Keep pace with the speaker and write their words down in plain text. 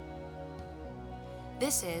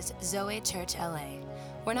This is ZOE Church LA.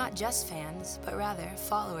 We're not just fans, but rather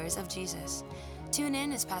followers of Jesus. Tune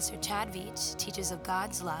in as Pastor Chad Veach teaches of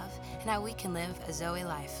God's love and how we can live a ZOE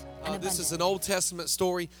life. This is an Old Testament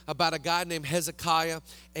story about a guy named Hezekiah,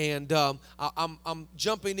 and I'm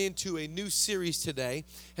jumping into a new series today,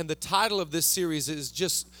 and the title of this series is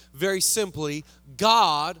just very simply,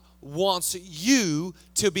 God wants you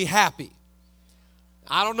to be happy.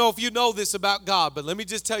 I don't know if you know this about God, but let me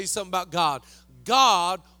just tell you something about God.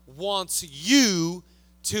 God wants you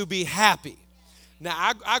to be happy.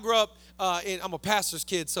 Now, I grew up, I'm a pastor's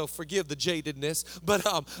kid, so forgive the jadedness, but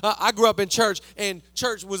I grew up in church, and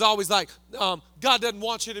church was always like, God doesn't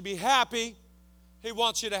want you to be happy. He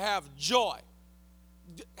wants you to have joy.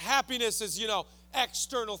 Happiness is,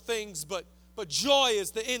 external things, but joy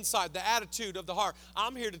is the inside, the attitude of the heart.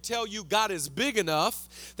 I'm here to tell you God is big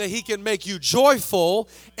enough that He can make you joyful,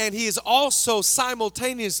 and He is also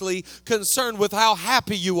simultaneously concerned with how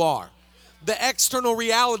happy you are. The external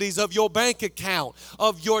realities of your bank account,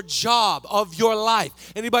 of your job, of your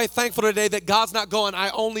life. Anybody thankful today that God's not going,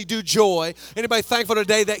 I only do joy? Anybody thankful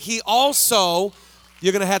today that He also,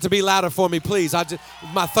 you're going to have to be louder for me, please.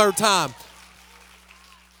 My third time.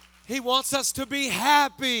 He wants us to be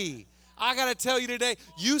happy. I got to tell you today,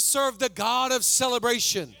 you serve the God of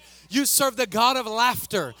celebration. You serve the God of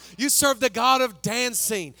laughter. You serve the God of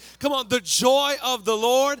dancing. Come on, the joy of the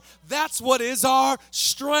Lord, that's what is our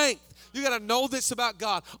strength. You got to know this about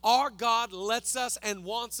God. Our God lets us and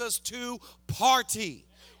wants us to party.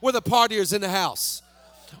 We're the partiers in the house.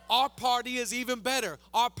 Our party is even better.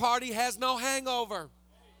 Our party has no hangover.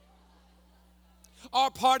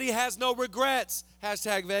 Our party has no regrets.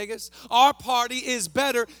 Hashtag Vegas. Our party is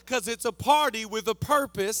better because it's a party with a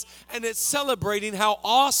purpose, and it's celebrating how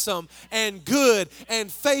awesome and good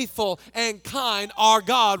and faithful and kind our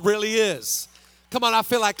God really is. Come on, I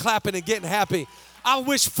feel like clapping and getting happy. I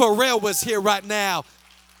wish Pharrell was here right now.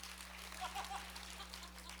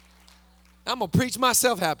 I'm going to preach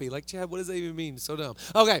myself happy. Like, Chad, what does that even mean? So dumb.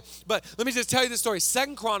 Okay, but let me just tell you the story.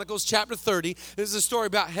 2 Chronicles chapter 30. This is a story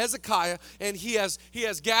about Hezekiah, and he has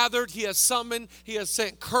gathered, he has summoned, he has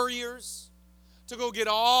sent couriers to go get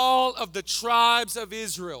all of the tribes of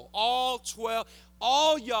Israel. All 12.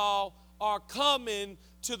 All y'all are coming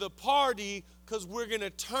to the party because we're going to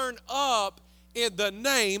turn up in the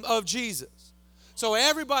name of Jesus. So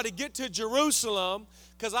everybody get to Jerusalem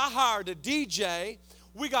because I hired a DJ.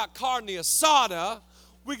 We got carne asada.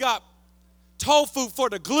 We got tofu for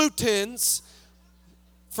the glutens,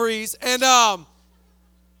 freeze, and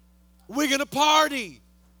we're going to party.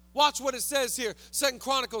 Watch what it says here, 2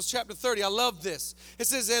 Chronicles chapter 30. I love this. It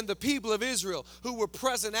says, and the people of Israel who were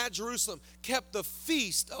present at Jerusalem kept the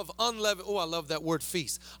feast of unleavened, I love that word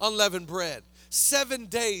feast, unleavened bread. 7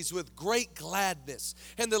 days with great gladness.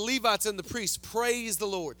 And the Levites and the priests praised the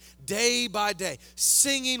Lord day by day,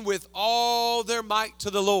 singing with all their might to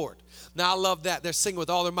the Lord. Now, I love that. They're singing with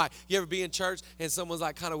all their might. You ever be in church and someone's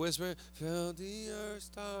like kind of whispering, feel the earth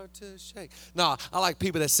start to shake. No, I like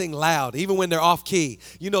people that sing loud, even when they're off key.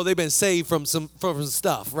 You know they've been saved from some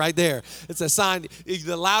stuff right there. It's a sign.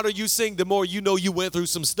 The louder you sing, the more you know you went through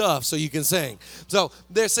some stuff so you can sing. So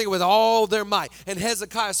they're singing with all their might. And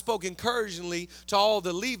Hezekiah spoke encouragingly to all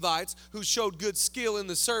the Levites who showed good skill in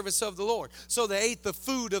the service of the Lord. So they ate the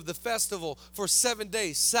food of the festival for 7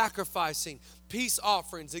 days, sacrificing peace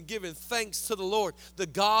offerings and giving thanks to the Lord, the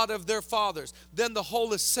God of their fathers. Then the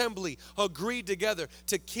whole assembly agreed together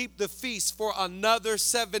to keep the feast for another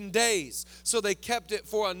 7 days. So they kept it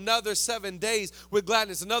for another 7 days with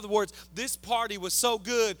gladness. In other words, this party was so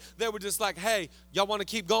good, they were just like, hey, y'all want to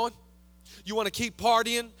keep going? You want to keep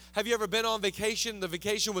partying? Have you ever been on vacation? The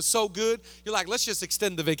vacation was so good. You're like, let's just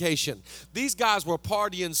extend the vacation. These guys were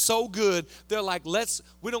partying so good. They're like,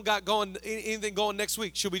 we don't got anything going next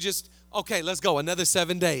week. Should we just, okay, let's go. Another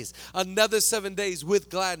 7 days. Another 7 days with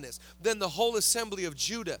gladness. Then the whole assembly of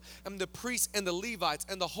Judah and the priests and the Levites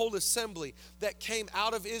and the whole assembly that came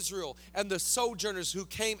out of Israel and the sojourners who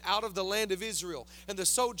came out of the land of Israel and the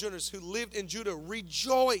sojourners who lived in Judah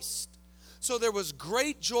rejoiced. So there was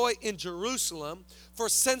great joy in Jerusalem, for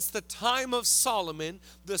since the time of Solomon,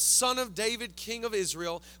 the son of David, king of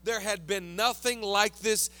Israel, there had been nothing like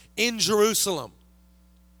this in Jerusalem.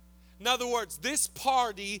 In other words, this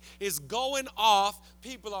party is going off.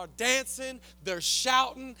 People are dancing, they're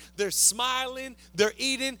shouting, they're smiling, they're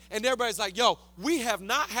eating, and everybody's like, yo, we have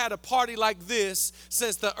not had a party like this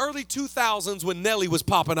since the early 2000s when Nelly was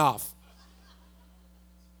popping off.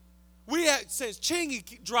 Since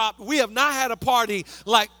Chingy dropped, we have not had a party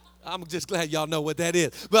like, I'm just glad y'all know what that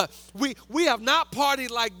is. But we have not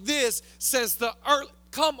partied like this since the early,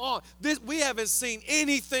 Come on. We haven't seen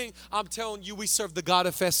anything. I'm telling you, we serve the God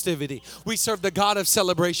of festivity. We serve the God of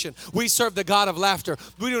celebration. We serve the God of laughter.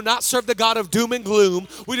 We do not serve the God of doom and gloom.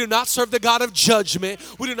 We do not serve the God of judgment.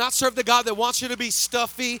 We do not serve the God that wants you to be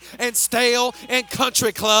stuffy and stale and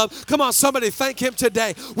country club. Come on, somebody thank him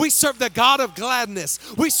today. We serve the God of gladness.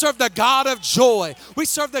 We serve the God of joy. We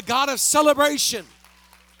serve the God of celebration.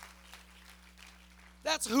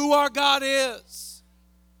 That's who our God is.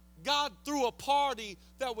 God threw a party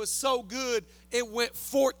that was so good, it went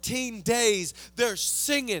 14 days. They're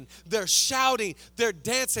singing, they're shouting, they're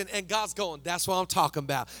dancing, and God's going, that's what I'm talking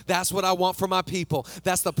about. That's what I want for my people.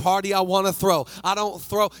 That's the party I want to throw. I don't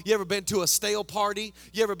throw, you ever been to a stale party?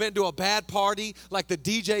 You ever been to a bad party? Like the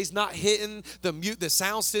DJ's not hitting, the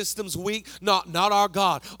sound system's weak? Not our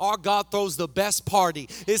God. Our God throws the best party.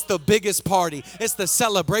 It's the biggest party. It's the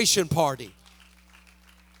celebration party.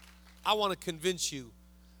 I want to convince you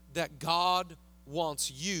that God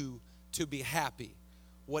wants you to be happy.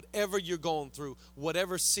 Whatever you're going through,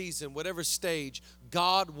 whatever season, whatever stage,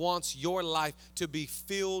 God wants your life to be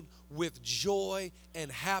filled with joy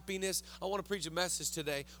and happiness. I want to preach a message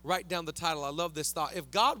today. Write down the title. I love this thought.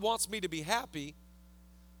 If God wants me to be happy,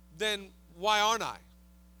 then why aren't I?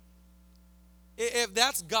 If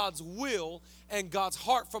that's God's will and God's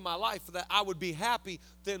heart for my life, that I would be happy,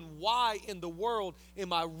 then why in the world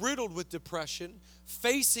am I riddled with depression,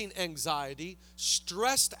 facing anxiety,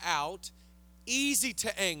 stressed out, easy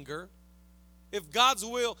to anger? If God's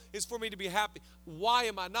will is for me to be happy, why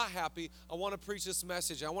am I not happy? I want to preach this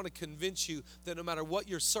message. I want to convince you that no matter what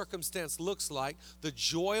your circumstance looks like, the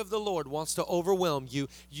joy of the Lord wants to overwhelm you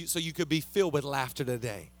so you could be filled with laughter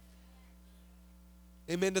today.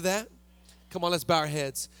 Amen to that? Come on, let's bow our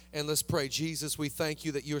heads and let's pray. Jesus, we thank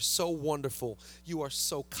you that you're so wonderful. You are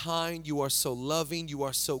so kind. You are so loving. You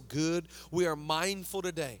are so good. We are mindful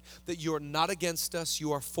today that you are not against us.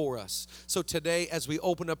 You are for us. So today, as we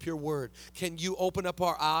open up your word, can you open up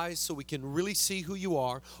our eyes so we can really see who you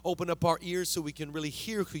are? Open up our ears so we can really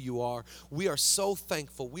hear who you are. We are so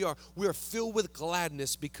thankful. We are filled with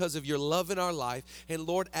gladness because of your love in our life. And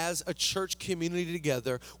Lord, as a church community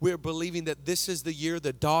together, we are believing that this is the year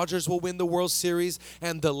the Dodgers will win the World Series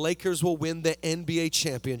and the Lakers will win the NBA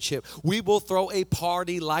championship. We will throw a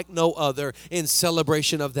party like no other in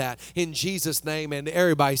celebration of that. In Jesus' name, and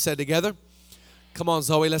everybody said together, come on,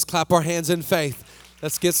 Zoe, let's clap our hands in faith.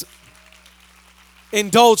 Let's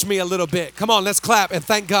indulge me a little bit. Come on, let's clap and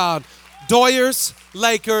thank God. Doyers,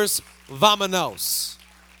 Lakers, vamonos.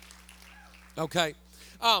 Okay.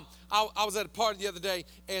 I was at a party the other day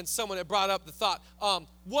and someone had brought up the thought,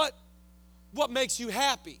 what makes you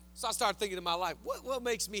happy? So I started thinking in my life, what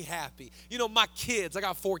makes me happy? You know, my kids, I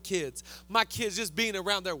got 4 kids. My kids just being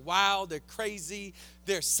around, they're wild, they're crazy,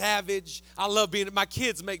 they're savage. I love my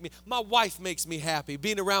kids my wife makes me happy.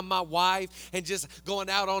 Being around my wife and just going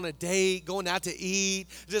out on a date, going out to eat.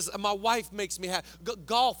 My wife makes me happy.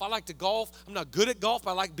 Golf, I like to golf. I'm not good at golf,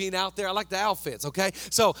 but I like being out there. I like the outfits, okay?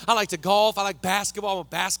 So I like to golf. I like basketball. I'm a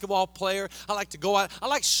basketball player. I like to go out. I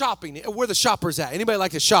like shopping. Where the shoppers at? Anybody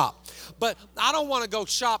like to shop? But I don't want to go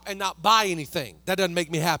shop and not buy anything. That doesn't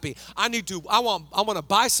make me happy. I want to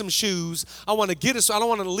buy some shoes. I want to I don't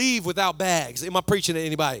want to leave without bags. Am I preaching to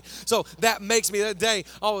anybody? So that makes me, that day,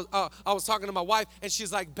 I was talking to my wife, and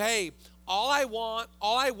she's like, babe, all I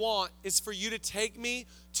want is for you to take me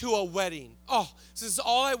to a wedding. Oh, this is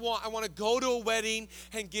all I want. I want to go to a wedding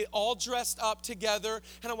and get all dressed up together,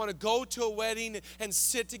 and I want to go to a wedding and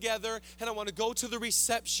sit together, and I want to go to the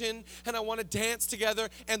reception, and I want to dance together.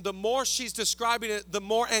 And the more she's describing it, the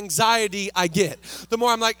more anxiety I get. The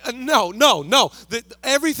more I'm like, no.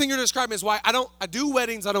 Everything you're describing is why I do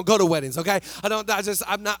weddings. I don't go to weddings. Okay,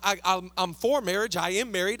 I'm for marriage. I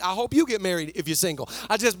am married. I hope you get married if you're single.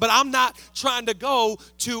 But I'm not trying to go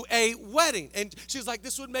to a wedding. And she's like,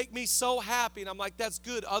 this would make me so happy. And I'm like, that's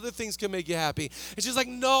good. Other things can make you happy. And she's like,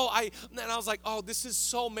 no. And I was like, oh, this is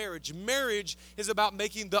so marriage. Marriage is about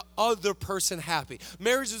making the other person happy.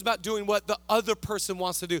 Marriage is about doing what the other person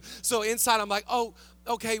wants to do. So inside I'm like, oh,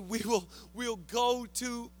 okay, we'll go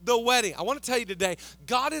to the wedding. I want to tell you today,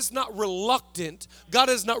 God is not reluctant. God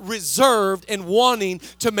is not reserved in wanting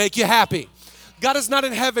to make you happy. God is not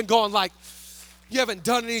in heaven going like, you haven't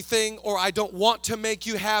done anything, or I don't want to make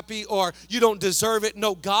you happy, or you don't deserve it.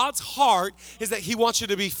 No, God's heart is that he wants you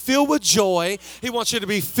to be filled with joy. He wants you to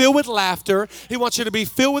be filled with laughter. He wants you to be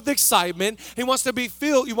filled with excitement. He wants you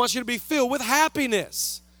to be filled with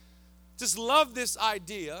happiness. Just love this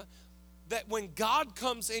idea that when God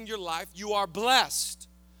comes in your life, you are blessed,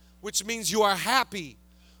 which means you are happy,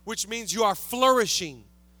 which means you are flourishing.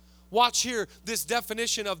 Watch here, this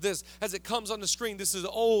definition of this as it comes on the screen. This is an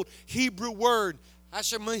old Hebrew word,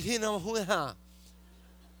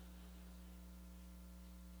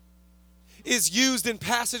 is used in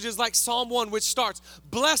passages like Psalm 1, which starts,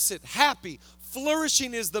 blessed, happy,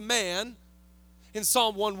 flourishing is the man. In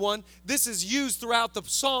Psalm 1:1, this is used throughout the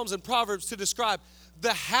Psalms and Proverbs to describe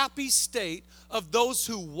the happy state of those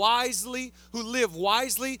who live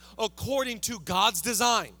wisely according to God's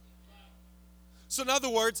design. So in other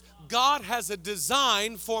words, God has a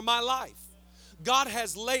design for my life.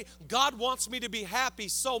 God wants me to be happy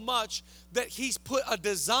so much that He's put a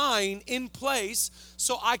design in place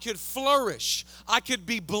so I could flourish, I could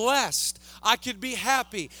be blessed, I could be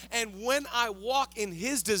happy. And when I walk in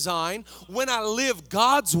His design, when I live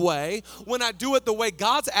God's way, when I do it the way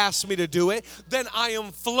God's asked me to do it, then I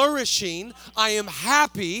am flourishing, I am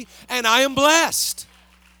happy, and I am blessed.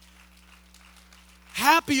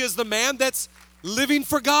 Happy is the man that's living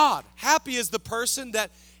for God. Happy is the person that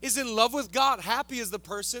is in love with God. Happy is the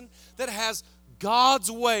person that has God's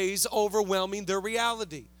ways overwhelming their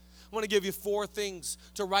reality. I want to give you 4 things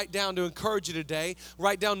to write down to encourage you today.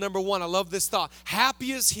 Write down number 1. I love this thought.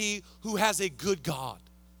 Happy is he who has a good God.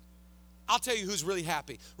 I'll tell you who's really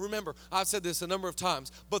happy. Remember, I've said this a number of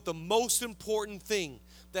times, but the most important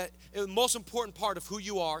part of who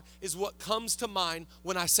you are is what comes to mind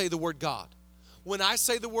when I say the word God. When I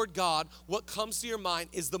say the word God, what comes to your mind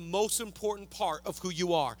is the most important part of who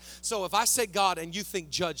you are. So if I say God and you think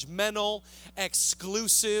judgmental,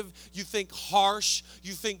 exclusive, you think harsh,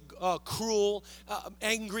 you think cruel,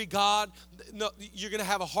 angry God, no, you're going to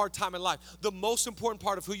have a hard time in life. The most important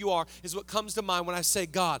part of who you are is what comes to mind when I say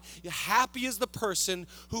God. Happy is the person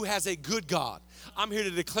who has a good God. I'm here to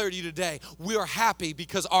declare to you today, we are happy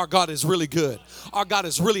because our God is really good. Our God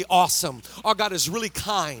is really awesome. Our God is really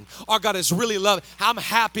kind. Our God is really loving. I'm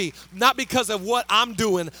happy, not because of what I'm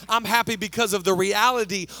doing. I'm happy because of the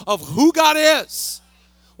reality of who God is.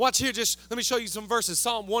 Watch here, just let me show you some verses.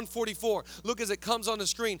 Psalm 144. Look as it comes on the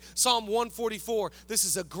screen. Psalm 144. This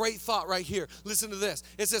is a great thought right here. Listen to this.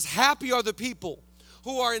 It says, happy are the people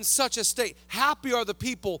who are in such a state. Happy are the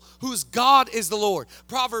people whose God is the Lord.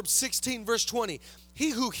 Proverbs 16, verse 20.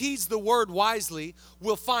 He who heeds the word wisely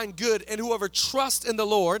will find good, and whoever trusts in the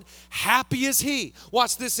Lord, happy is he.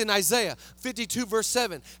 Watch this in Isaiah 52, verse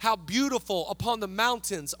 7. How beautiful upon the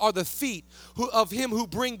mountains are the feet of him who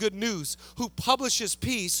bring good news, who publishes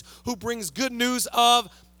peace, who brings good news of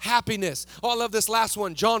happiness. Oh, I love this last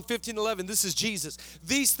one. John 15:11. This is Jesus.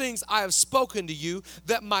 These things I have spoken to you,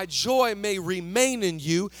 that my joy may remain in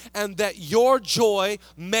you, and that your joy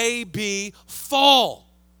may be full.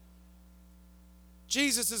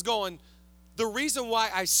 Jesus is going, the reason why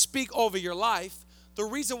I speak over your life, the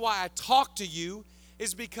reason why I talk to you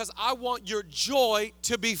is because I want your joy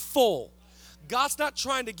to be full. God's not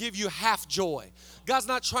trying to give you half joy. God's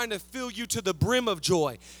not trying to fill you to the brim of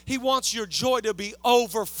joy. He wants your joy to be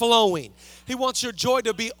overflowing. He wants your joy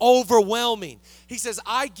to be overwhelming. He says,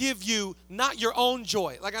 I give you not your own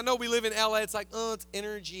joy. Like, I know we live in LA. It's like, oh, it's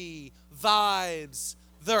energy, vibes,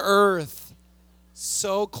 the earth.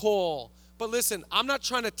 So cool. But listen, I'm not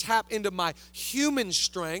trying to tap into my human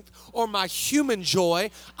strength or my human joy.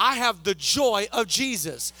 I have the joy of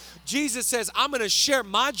Jesus. Jesus says, I'm going to share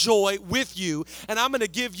my joy with you, and I'm going to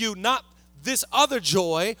give you not this other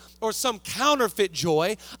joy or some counterfeit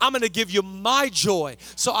joy. I'm going to give you my joy.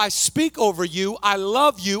 So I speak over you. I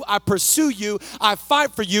love you. I pursue you. I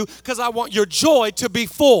fight for you because I want your joy to be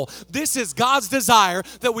full. This is God's desire,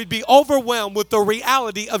 that we'd be overwhelmed with the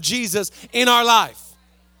reality of Jesus in our life.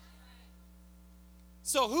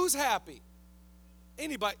 So who's happy?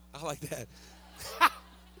 Anybody? I like that.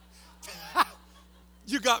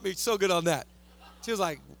 You got me so good on that. She was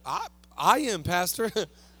like, I am, Pastor.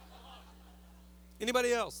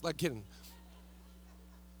 Anybody else? Like, kidding.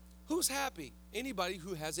 Who's happy? Anybody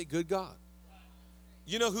who has a good God.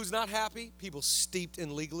 You know who's not happy? People steeped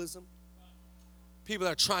in legalism. People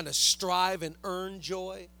that are trying to strive and earn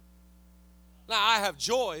joy. Now, I have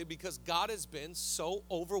joy because God has been so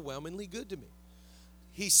overwhelmingly good to me.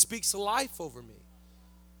 He speaks life over me.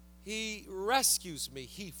 He rescues me.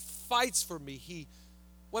 He fights for me.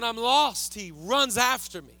 When I'm lost, He runs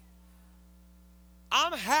after me.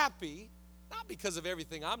 I'm happy, not because of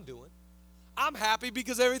everything I'm doing. I'm happy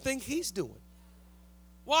because of everything He's doing.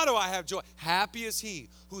 Why do I have joy? Happy is he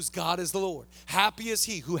whose God is the Lord. Happy is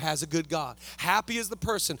he who has a good God. Happy is the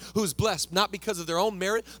person who's blessed, not because of their own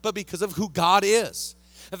merit, but because of who God is.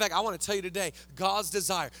 In fact, I want to tell you today, God's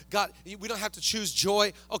desire. God, we don't have to choose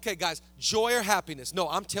joy. Okay, guys, joy or happiness. No,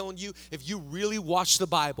 I'm telling you, if you really watch the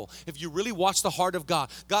Bible, if you really watch the heart of God,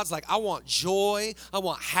 God's like, I want joy, I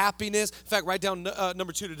want happiness. In fact, write down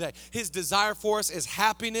number 2 today. His desire for us is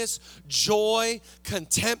happiness, joy,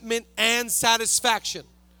 contentment, and satisfaction.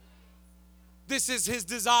 This is his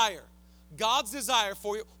desire. God's desire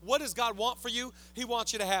for you. What does God want for you? He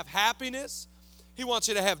wants you to have happiness. He wants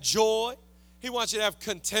you to have joy. He wants you to have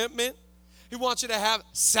contentment. He wants you to have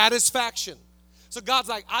satisfaction. So God's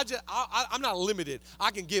like, I'm not limited.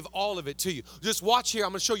 I can give all of it to you. Just watch here.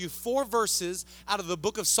 I'm going to show you 4 verses out of the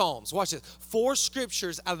book of Psalms. Watch this. 4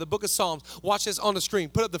 scriptures out of the book of Psalms. Watch this on the screen.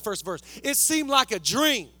 Put up the first verse. It seemed like a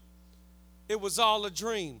dream. It was all a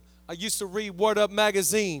dream. I used to read Word Up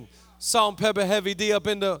magazine. Psalm Pepper Heavy D up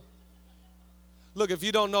in the... Look, if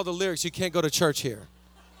you don't know the lyrics, you can't go to church here.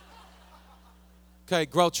 Okay,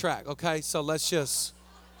 grow track, okay? So let's just...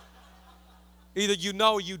 Either you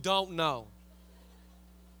know or you don't know.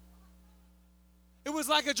 It was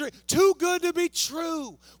like a dream. Too good to be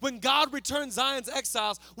true. When God returned Zion's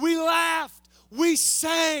exiles, we laughed. We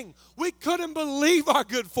sang. We couldn't believe our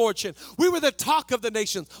good fortune. We were the talk of the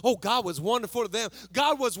nations. Oh, God was wonderful to them.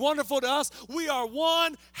 God was wonderful to us. We are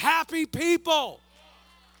one happy people.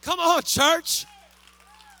 Come on, church.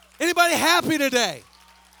 Anybody happy today?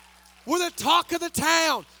 We're the talk of the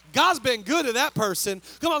town. God's been good to that person.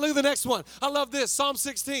 Come on, look at the next one. I love this. Psalm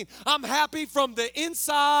 16. I'm happy from the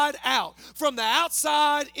inside out, from the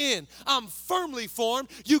outside in. I'm firmly formed.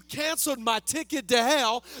 You canceled my ticket to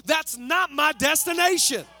hell. That's not my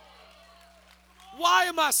destination. Why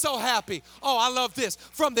am I so happy? Oh, I love this.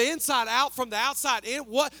 From the inside out, from the outside in.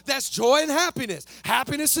 What? That's joy and happiness.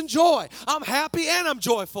 Happiness and joy. I'm happy and I'm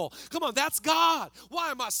joyful. Come on, that's God.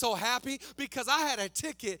 Why am I so happy? Because I had a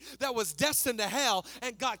ticket that was destined to hell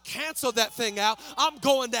and God canceled that thing out. I'm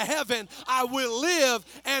going to heaven. I will live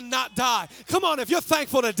and not die. Come on, if you're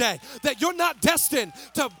thankful today that you're not destined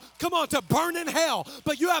to, to burn in hell,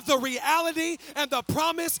 but you have the reality and the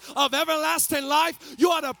promise of everlasting life,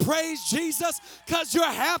 you ought to praise Jesus because you're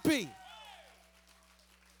happy.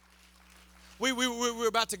 We were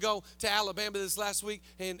about to go to Alabama this last week,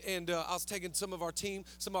 and I was taking some of our team,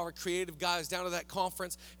 some of our creative guys down to that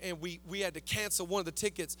conference, and we had to cancel one of the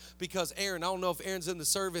tickets because Aaron, I don't know if Aaron's in the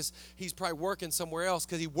service, he's probably working somewhere else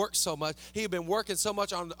because he works so much. He had been working so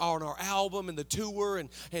much on our album and the tour and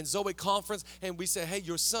ZOE conference, and we said, hey,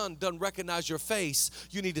 your son doesn't recognize your face.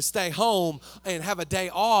 You need to stay home and have a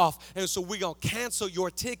day off, and so we're going to cancel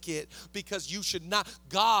your ticket because you should not.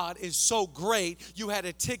 God is so great. You had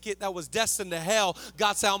a ticket that was destined to hell.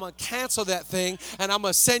 God said, I'm going to cancel that thing and I'm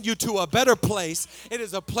going to send you to a better place. It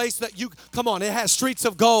is a place that it has streets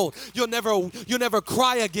of gold. You'll never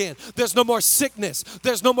cry again. There's no more sickness.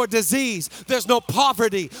 There's no more disease. There's no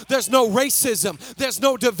poverty. There's no racism. There's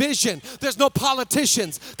no division. There's no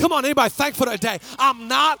politicians. Come on, anybody thankful today? I'm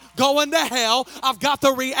not going to hell. I've got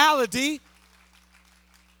the reality.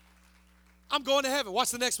 I'm going to heaven.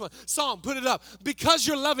 Watch the next one. Psalm, put it up. Because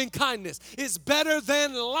your loving kindness is better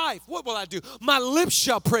than life. What will I do? My lips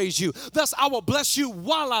shall praise you. Thus I will bless you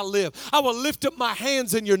while I live. I will lift up my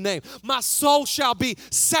hands in your name. My soul shall be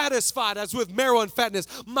satisfied as with marrow and fatness.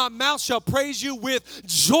 My mouth shall praise you with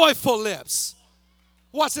joyful lips.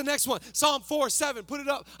 Watch the next one. Psalm 4:7. Put it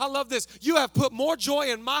up. I love this. You have put more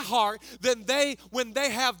joy in my heart than they when they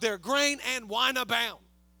have their grain and wine abound.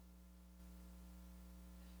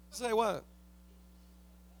 Say what?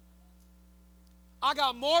 I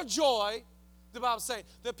got more joy, the Bible's saying,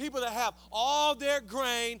 than people that have all their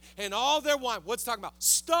grain and all their wine. What's it talking about?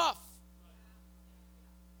 Stuff.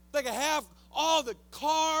 They can have all the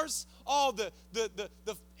cars, all the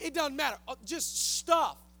it doesn't matter. Just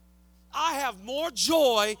stuff. I have more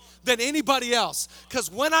joy than anybody else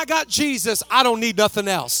because when I got Jesus, I don't need nothing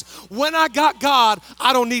else. When I got God,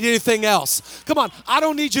 I don't need anything else. Come on, I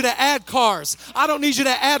don't need you to add cars. I don't need you to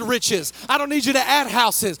add riches. I don't need you to add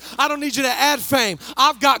houses. I don't need you to add fame.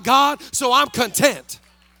 I've got God, so I'm content.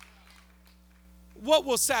 What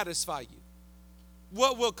will satisfy you?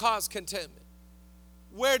 What will cause contentment?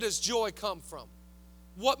 Where does joy come from?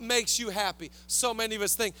 What makes you happy? So many of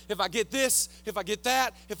us think, if I get this, if I get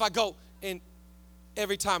that, if I go, and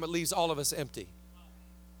every time it leaves all of us empty.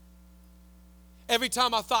 Every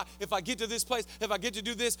time I thought, if I get to this place, if I get to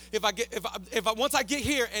do this, once I get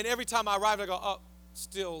here, and every time I arrive, I go, oh,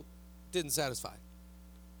 still didn't satisfy.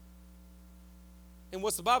 And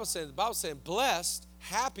what's the Bible saying? The Bible's saying, blessed,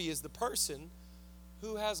 happy is the person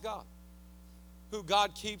who has God, who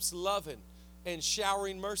God keeps loving and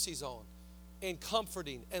showering mercies on, and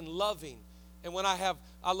comforting and loving And when I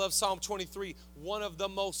love Psalm 23, one of the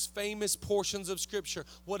most famous portions of Scripture.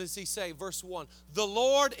 What does he say? Verse 1, the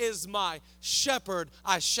Lord is my shepherd,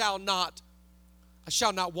 I shall not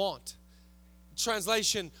want.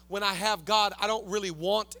 Translation, when I have God, I don't really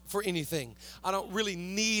want for anything. I don't really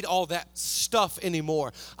need all that stuff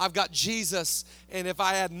anymore. I've got Jesus, and if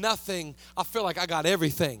I had nothing, I feel like I got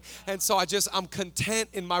everything. And so I'm content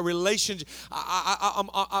in my relationship.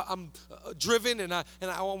 I'm driven, and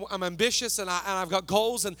I'm ambitious, and I've got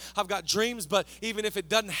goals, and I've got dreams, but even if it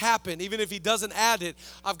doesn't happen, even if he doesn't add it,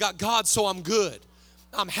 I've got God, so I'm good.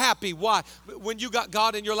 I'm happy. Why? When you got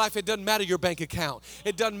God in your life, it doesn't matter your bank account.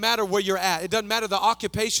 It doesn't matter where you're at. It doesn't matter the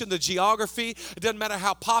occupation, the geography. It doesn't matter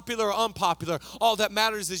how popular or unpopular. All that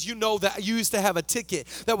matters is you know that you used to have a ticket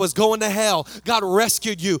that was going to hell. God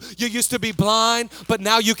rescued you. You used to be blind, but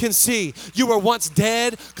now you can see. You were once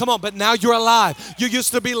dead. Come on, but now you're alive. You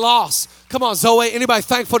used to be lost. Come on, ZOE. Anybody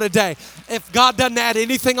thankful today? If God doesn't add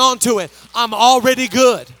anything onto it, I'm already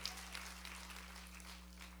good.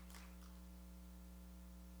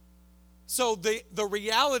 So the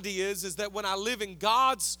reality is that when I live in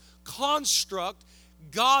God's construct,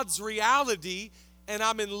 God's reality, and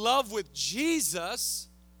I'm in love with Jesus,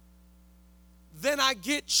 then I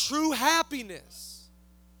get true happiness.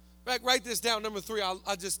 Write this down, number 3.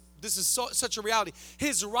 This is such a reality.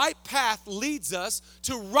 His right path leads us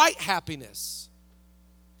to right happiness.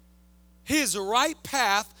 His right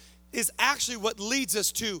path is actually what leads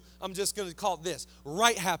us to, I'm just going to call it this,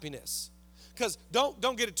 right happiness. Because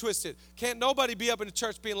don't get it twisted. Can't nobody be up in the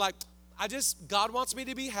church being like, God wants me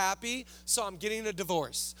to be happy, so I'm getting a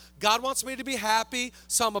divorce. God wants me to be happy,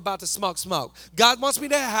 so I'm about to smoke. God wants me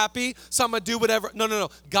to be happy, so I'm going to do whatever. No.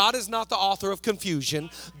 God is not the author of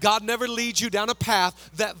confusion. God never leads you down a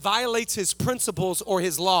path that violates his principles or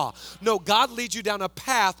his law. No, God leads you down a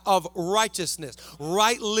path of righteousness,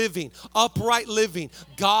 right living, upright living,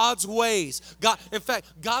 God's ways. God, in fact,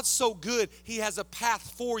 God's so good, he has a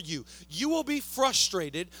path for you. You will be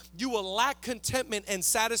frustrated. You will lack contentment and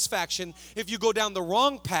satisfaction if you go down the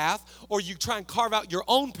wrong path or you try and carve out your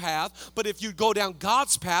own path. But if you go down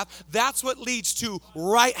God's path, that's what leads to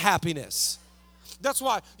right happiness. That's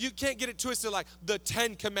why you can't get it twisted like the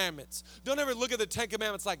 10 Commandments. Don't ever look at the 10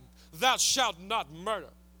 Commandments like, thou shalt not murder,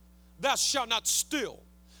 thou shalt not steal,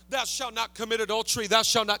 thou shalt not commit adultery, thou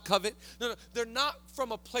shalt not covet. No, they're not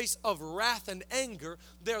from a place of wrath and anger.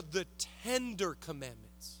 They're the tender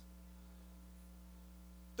commandments.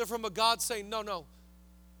 They're from a God saying, no.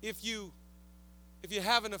 If you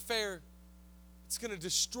have an affair, it's going to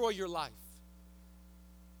destroy your life.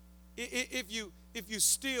 If you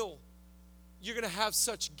steal, you're going to have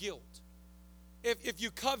such guilt. If you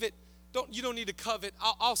covet, you don't need to covet.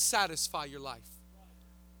 I'll satisfy your life.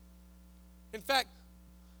 In fact,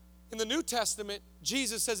 in the New Testament,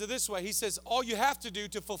 Jesus says it this way. He says, all you have to do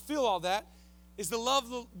to fulfill all that is to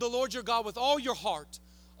love the Lord your God with all your heart,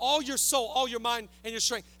 all your soul, all your mind, and your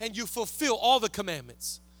strength, and you fulfill all the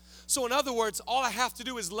commandments. So in other words, all I have to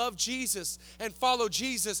do is love Jesus and follow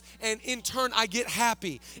Jesus, and in turn I get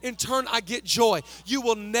happy. In turn I get joy. You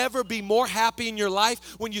will never be more happy in your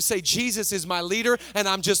life when you say Jesus is my leader and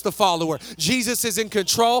I'm just the follower. Jesus is in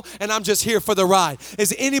control and I'm just here for the ride.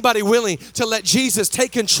 Is anybody willing to let Jesus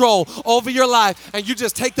take control over your life and you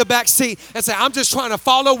just take the back seat and say, I'm just trying to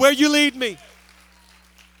follow where you lead me?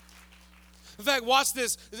 In fact, watch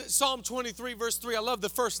this. Psalm 23, verse 3. I love the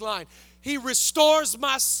first line. He restores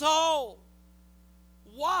my soul.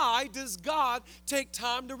 Why does God take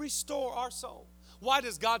time to restore our soul? Why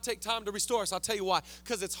does God take time to restore us? I'll tell you why.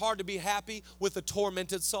 Because it's hard to be happy with a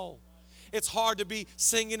tormented soul. It's hard to be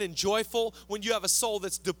singing and joyful when you have a soul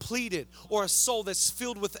that's depleted, or a soul that's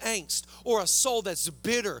filled with angst, or a soul that's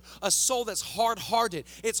bitter, a soul that's hard-hearted.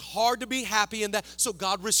 It's hard to be happy in that. So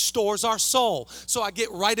God restores our soul. So I get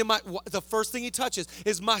right in the first thing he touches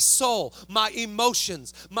is my soul, my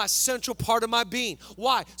emotions, my central part of my being.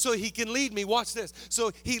 Why? So he can lead me. Watch this.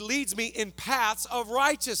 So he leads me in paths of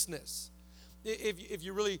righteousness. If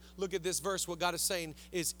you really look at this verse, what God is saying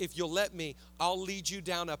is, if you'll let me, I'll lead you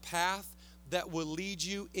down a path that will lead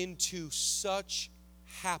you into such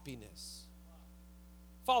happiness.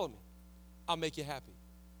 Follow me. I'll make you happy.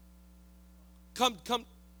 Come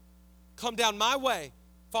down my way.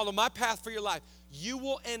 Follow my path for your life. You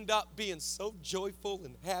will end up being so joyful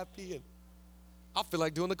and happy, and I feel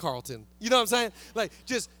like doing the Carlton. You know what I'm saying? Like,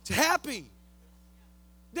 just happy.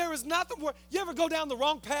 There is nothing worse. You ever go down the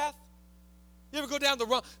wrong path? You ever go down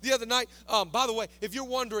the other night? By the way, if you're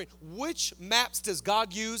wondering, which maps does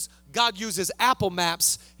God use? God uses Apple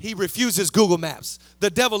Maps. He refuses Google Maps. The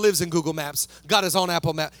devil lives in Google Maps. God is on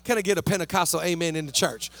Apple Maps. Can I get a Pentecostal amen in the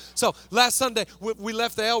church? So last Sunday, we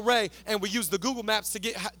left the El Rey, and we used the Google Maps to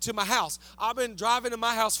get to my house. I've been driving to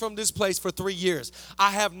my house from this place for 3 years.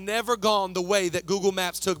 I have never gone the way that Google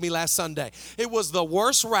Maps took me last Sunday. It was the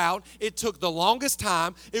worst route. It took the longest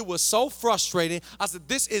time. It was so frustrating. I said,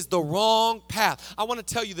 this is the wrong path. I want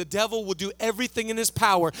to tell you, the devil will do everything in his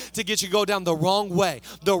power to get you to go down the wrong way,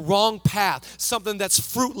 the wrong path, something that's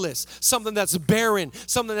fruitless, something that's barren,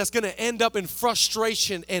 something that's going to end up in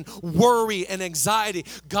frustration and worry and anxiety.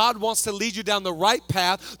 God wants to lead you down the right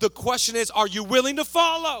path. The question is, are you willing to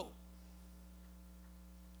follow?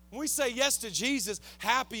 When we say yes to Jesus,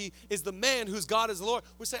 happy is the man whose God is the Lord.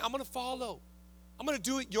 We say, I'm going to follow. I'm going to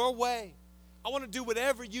do it your way. I want to do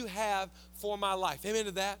whatever you have for my life. Amen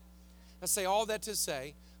to that? I say all that to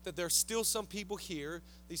say that there's still some people here,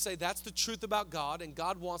 they say that's the truth about God and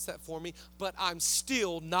God wants that for me, but I'm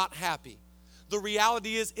still not happy. The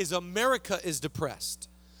reality is America is depressed.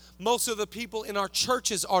 Most of the people in our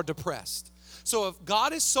churches are depressed. So if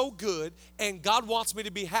God is so good and God wants me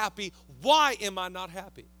to be happy, why am I not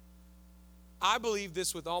happy? I believe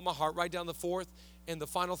this with all my heart. Write down the fourth and the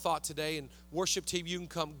final thought today, and worship team, you can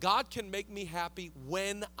come. God can make me happy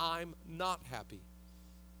when I'm not happy.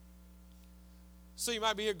 So you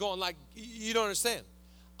might be here going like, you don't understand.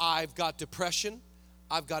 I've got depression.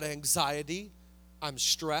 I've got anxiety. I'm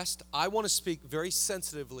stressed. I want to speak very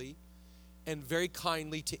sensitively and very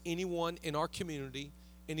kindly to anyone in our community,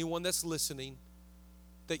 anyone that's listening,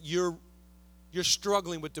 that you're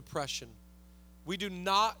struggling with depression. We do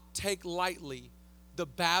not take lightly the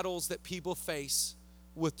battles that people face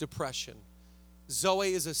with depression.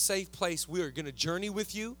 ZOE is a safe place. We are going to journey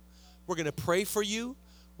with you. We're going to pray for you.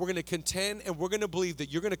 We're going to contend, and we're going to believe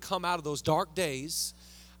that you're going to come out of those dark days,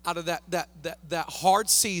 out of that hard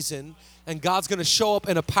season, and God's going to show up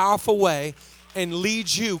in a powerful way and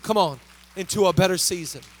lead you, come on, into a better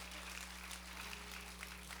season.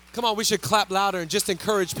 Come on, we should clap louder and just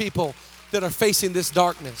encourage people that are facing this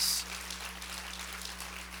darkness.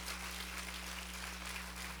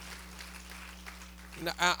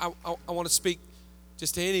 Now, I want to speak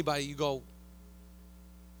just to anybody. You go,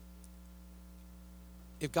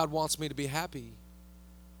 if God wants me to be happy,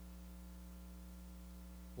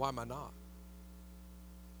 why am I not?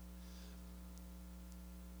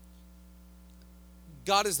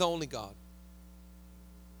 God is the only God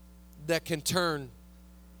that can turn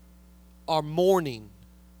our mourning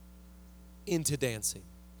into dancing.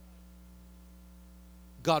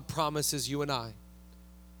 God promises you and I.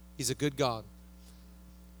 He's a good God.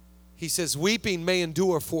 He says, weeping may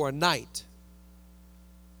endure for a night,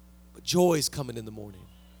 but joy is coming in the morning.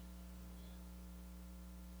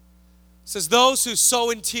 Says those who sow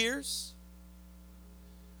in tears,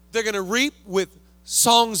 they're going to reap with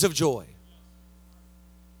songs of joy.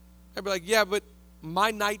 I'd be like, yeah, but my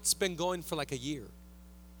night's been going for like a year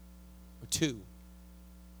or two.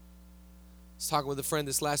 I was talking with a friend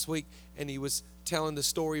this last week, and he was telling the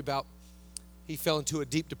story about he fell into a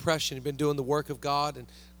deep depression. He'd been doing the work of God and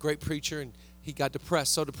great preacher, and he got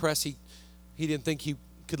depressed, so depressed he didn't think he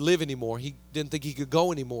could live anymore. He didn't think he could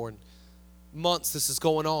go anymore. And months this is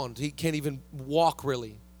going on. He can't even walk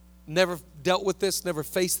really. Never dealt with this, never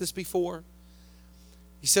faced this before.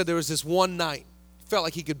 He said there was this one night, felt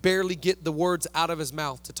like he could barely get the words out of his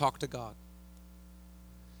mouth to talk to God.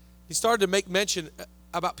 He started to make mention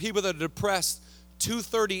about people that are depressed.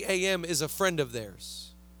 2:30 a.m. is a friend of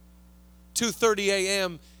theirs. 2:30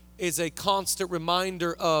 a.m. is a constant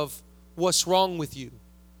reminder of what's wrong with you,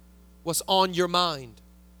 what's on your mind.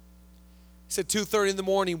 He said 2:30 in the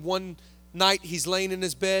morning, one night he's laying in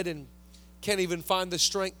his bed and can't even find the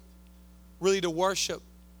strength really to worship.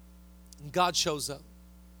 And God shows up.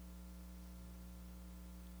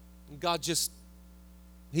 And God just,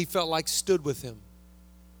 he felt like stood with him.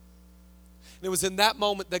 And it was in that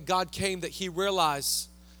moment that God came, that he realized,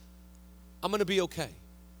 I'm going to be okay.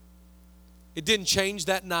 It didn't change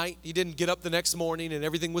that night. He didn't get up the next morning and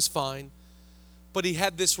everything was fine. But he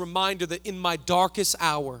had this reminder that in my darkest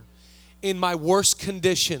hour, in my worst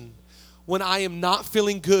condition, when I am not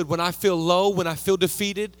feeling good, when I feel low, when I feel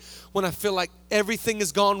defeated, when I feel like everything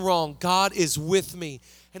has gone wrong, God is with me.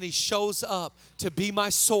 And he shows up to be my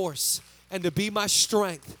source and to be my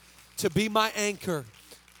strength, to be my anchor.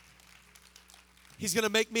 He's going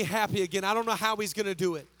to make me happy again. I don't know how he's going to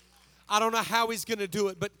do it. I don't know how he's going to do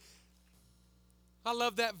it, but I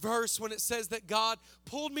love that verse when it says that God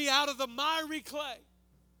pulled me out of the miry clay.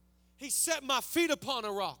 He set my feet upon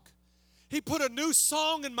a rock. He put a new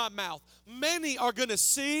song in my mouth. Many are going to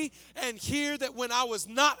see and hear that when I was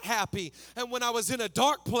not happy and when I was in a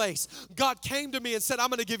dark place, God came to me and said, I'm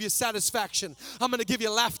going to give you satisfaction. I'm going to give you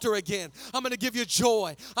laughter again. I'm going to give you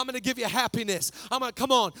joy. I'm going to give you happiness.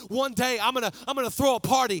 Come on, one day I'm going to throw a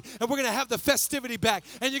party and we're going to have the festivity back,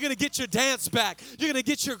 and you're going to get your dance back. You're going to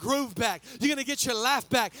get your groove back. You're going to get your laugh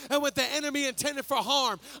back. And what the enemy intended for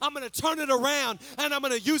harm, I'm going to turn it around and I'm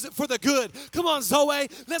going to use it for the good. Come on, Zoe,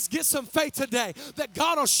 let's get some faith today that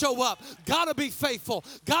God will show up. God will be faithful.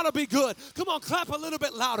 God will be good. Come on, clap a little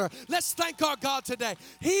bit louder. Let's thank our God today.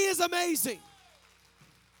 He is amazing.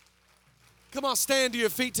 Come on, stand to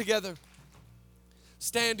your feet together.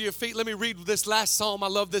 Stand to your feet. Let me read this last psalm. I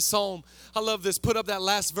love this psalm. I love this. Put up that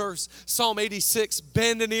last verse. Psalm 86.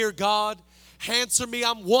 Bend an ear, God. Answer me.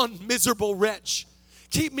 I'm one miserable wretch.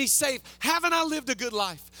 Keep me safe. Haven't I lived a good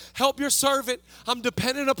life? Help your servant. I'm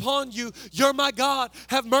dependent upon you. You're my God.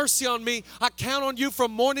 Have mercy on me. I count on you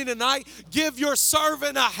from morning to night. Give your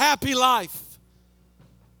servant a happy life.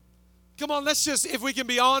 Come on, let's just, if we can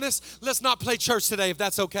be honest, let's not play church today if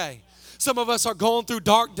that's okay. Some of us are going through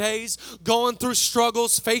dark days, going through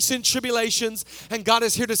struggles, facing tribulations, and God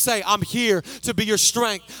is here to say, I'm here to be your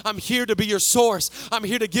strength. I'm here to be your source. I'm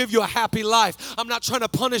here to give you a happy life. I'm not trying to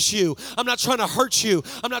punish you. I'm not trying to hurt you.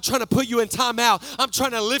 I'm not trying to put you in time out. I'm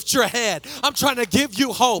trying to lift your head. I'm trying to give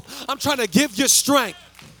you hope. I'm trying to give you strength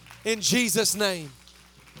in Jesus' name.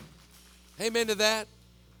 Amen to that.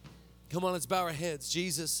 Come on, let's bow our heads.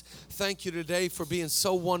 Jesus, thank you today for being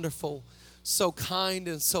so wonderful, so kind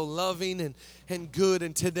and so loving and good.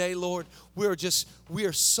 And today, Lord, we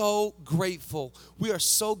are so grateful. We are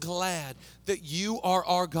so glad that you are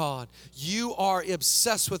our God. You are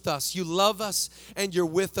obsessed with us. You love us and you're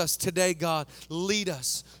with us today, God. Lead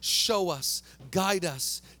us, show us, guide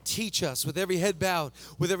us, teach us. With every head bowed,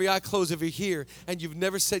 with every eye closed, if you're here and you've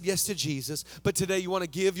never said yes to Jesus, but today you want to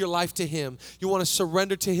give your life to him. You want to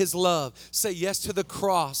surrender to his love. Say yes to the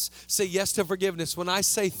cross. Say yes to forgiveness. When I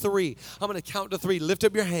say 3, I'm going to count to 3. Lift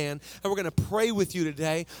up your hand and we're going to pray with you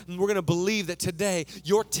today. And we're going to believe that today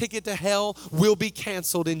your ticket to hell will be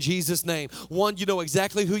canceled in Jesus' name. 1, you know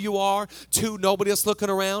exactly who you are. 2, nobody else looking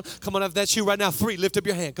around. Come on, if that's you right now. 3, lift up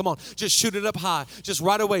your hand. Come on, just shoot it up high. Just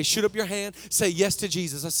right away, shoot up your hand. Say yes to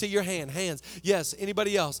Jesus. I see your hand. Hands. Yes.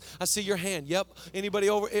 Anybody else? I see your hand. Yep. Anybody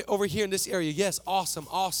over here in this area? Yes. Awesome.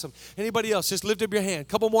 Awesome. Anybody else? Just lift up your hand.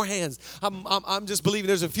 Couple more hands. I'm just believing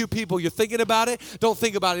there's a few people. You're thinking about it. Don't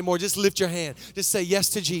think about it anymore. Just lift your hand. Just say yes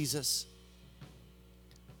to Jesus.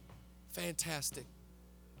 Fantastic.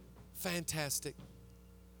 Fantastic.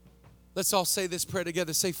 Let's all say this prayer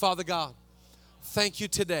together. Say, Father God, thank you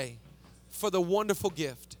today for the wonderful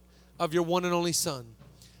gift of your one and only Son.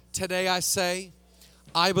 Today I say,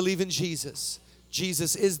 I believe in Jesus.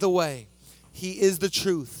 Jesus is the way. He is the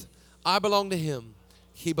truth. I belong to him.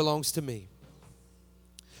 He belongs to me.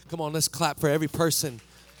 Come on, let's clap for every person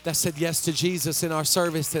that said yes to Jesus in our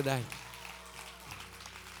service today.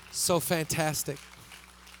 So fantastic.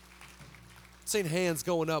 Seeing hands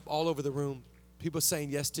going up all over the room. People saying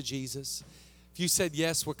yes to Jesus. If you said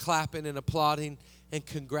yes, we're clapping and applauding and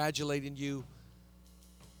congratulating you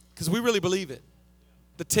because we really believe it.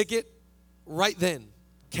 The ticket, right then,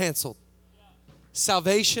 canceled.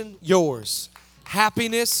 Salvation, yours.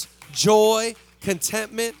 Happiness, joy,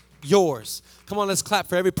 contentment, yours. Come on, let's clap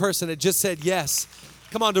for every person that just said yes.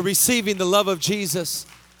 Come on, to receiving the love of Jesus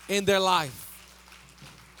in their life.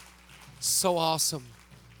 So awesome.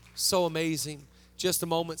 So amazing. Just a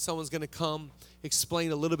moment, someone's going to come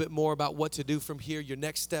explain a little bit more about what to do from here, your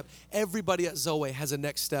next step. Everybody at ZOE has a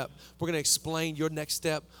next step. We're going to explain your next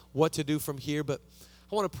step, what to do from here. But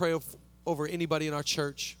I want to pray over anybody in our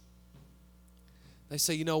church. They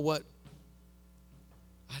say, you know what?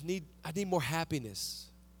 I need more happiness.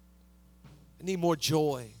 I need more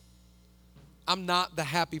joy. I'm not the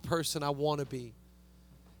happy person I want to be.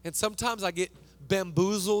 And sometimes I get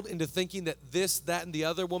bamboozled into thinking that this, that, and the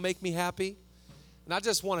other will make me happy. And I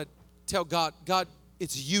just want to tell God, God,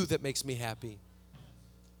 it's you that makes me happy.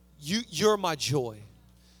 You're my joy.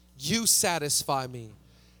 You satisfy me.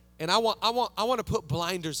 And I want to put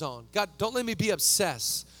blinders on. God, don't let me be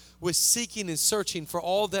obsessed with seeking and searching for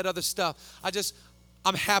all that other stuff.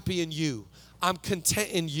 I'm happy in you. I'm content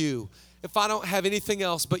in you. If I don't have anything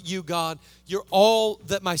else but you, God, you're all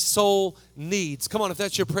that my soul needs. Come on, if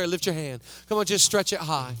that's your prayer, lift your hand. Come on, just stretch it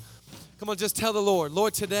high. Come on, just tell the Lord,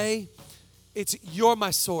 Lord, today, you're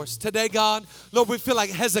my source. Today, God, Lord, we feel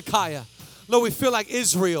like Hezekiah. Lord, we feel like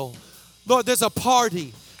Israel. Lord, there's a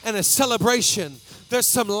party and a celebration. There's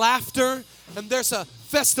some laughter and there's a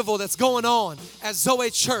festival that's going on at ZOE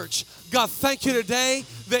Church. God, thank you today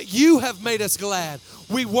that you have made us glad.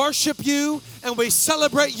 We worship you and we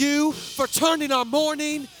celebrate you for turning our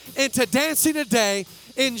mourning into dancing today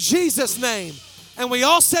in Jesus' name. And we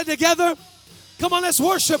all said together, come on, let's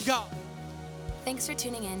worship God. Thanks for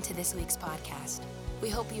tuning in to this week's podcast. We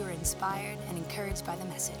hope you were inspired and encouraged by the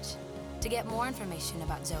message. To get more information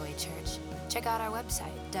about ZOE Church, check out our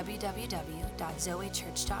website,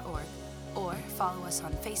 www.zoechurch.org, or follow us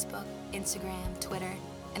on Facebook, Instagram, Twitter,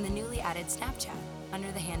 and the newly added Snapchat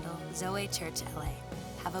under the handle ZOE Church LA.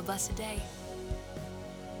 Have a blessed day.